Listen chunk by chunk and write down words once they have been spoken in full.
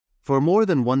For more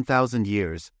than 1,000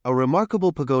 years, a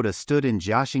remarkable pagoda stood in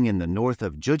Jiaxing in the north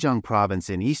of Zhejiang province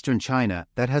in eastern China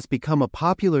that has become a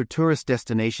popular tourist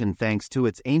destination thanks to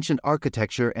its ancient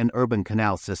architecture and urban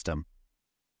canal system.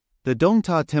 The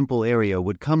Dongta Temple area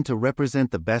would come to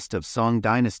represent the best of Song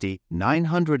dynasty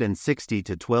 960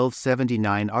 to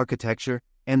 1279 architecture,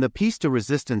 and the piece de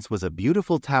resistance was a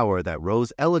beautiful tower that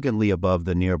rose elegantly above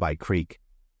the nearby creek.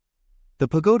 The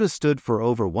pagoda stood for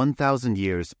over 1,000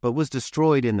 years but was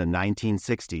destroyed in the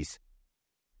 1960s.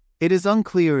 It is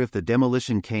unclear if the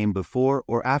demolition came before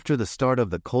or after the start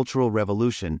of the Cultural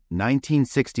Revolution,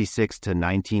 1966 to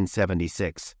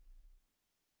 1976.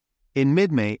 In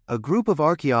mid-May, a group of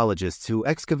archaeologists who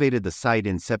excavated the site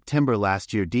in September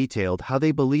last year detailed how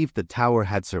they believed the tower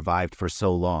had survived for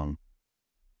so long.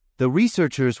 The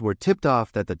researchers were tipped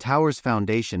off that the tower's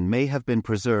foundation may have been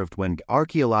preserved when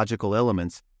archaeological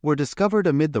elements were discovered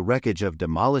amid the wreckage of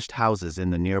demolished houses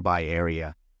in the nearby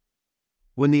area.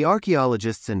 When the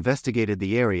archaeologists investigated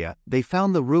the area, they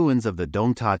found the ruins of the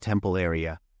Dongta Temple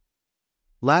area.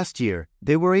 Last year,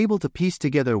 they were able to piece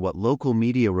together what local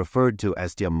media referred to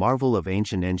as the marvel of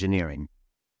ancient engineering.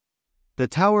 The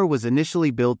tower was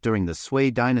initially built during the Sui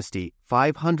dynasty,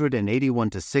 581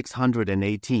 to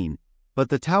 618, but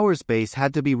the tower's base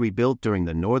had to be rebuilt during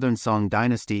the Northern Song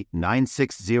dynasty,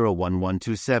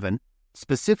 960-1127,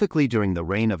 specifically during the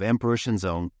reign of Emperor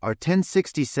Shenzong, r.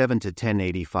 1067 to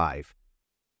 1085.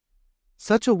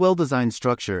 Such a well-designed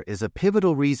structure is a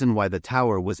pivotal reason why the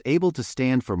tower was able to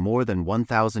stand for more than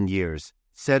 1,000 years,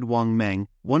 said Wang Meng,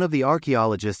 one of the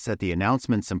archaeologists at the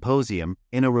announcement symposium,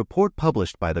 in a report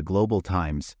published by the Global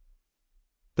Times.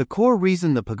 The core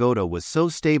reason the pagoda was so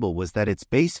stable was that its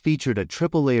base featured a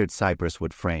triple-layered cypress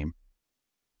wood frame.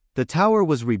 The tower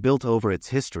was rebuilt over its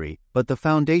history, but the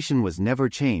foundation was never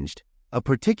changed, a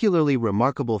particularly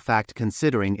remarkable fact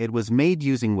considering it was made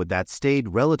using wood that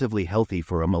stayed relatively healthy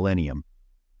for a millennium.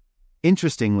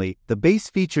 Interestingly, the base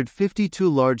featured 52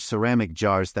 large ceramic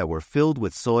jars that were filled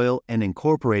with soil and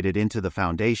incorporated into the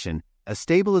foundation, a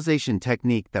stabilization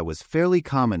technique that was fairly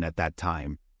common at that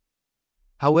time.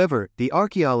 However, the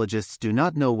archaeologists do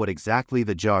not know what exactly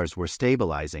the jars were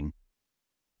stabilizing.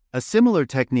 A similar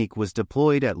technique was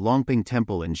deployed at Dongta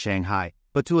Temple in Shanghai,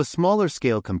 but to a smaller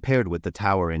scale compared with the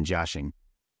tower in Jiaxing.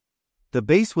 The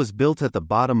base was built at the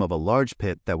bottom of a large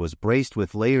pit that was braced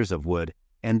with layers of wood,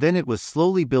 and then it was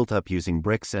slowly built up using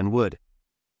bricks and wood.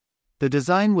 The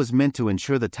design was meant to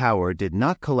ensure the tower did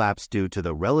not collapse due to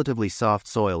the relatively soft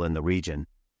soil in the region.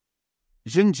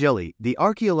 Zheng Jili, the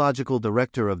archaeological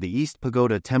director of the East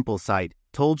Pagoda Temple site,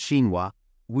 told Xinhua,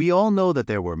 "We all know that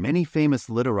there were many famous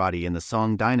literati in the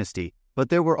Song dynasty, but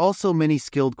there were also many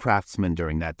skilled craftsmen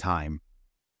during that time."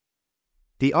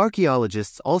 The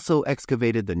archaeologists also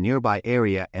excavated the nearby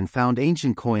area and found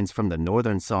ancient coins from the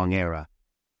Northern Song era.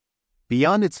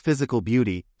 Beyond its physical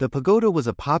beauty, the pagoda was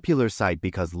a popular site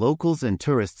because locals and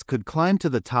tourists could climb to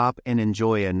the top and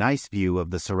enjoy a nice view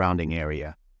of the surrounding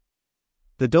area.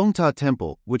 The Dongta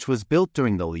Temple, which was built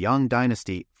during the Liang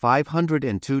dynasty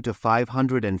 502 to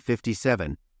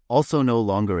 557, also no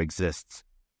longer exists.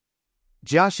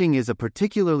 Jiaxing is a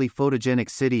particularly photogenic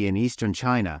city in eastern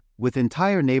China, with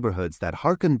entire neighborhoods that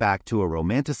harken back to a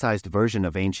romanticized version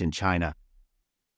of ancient China,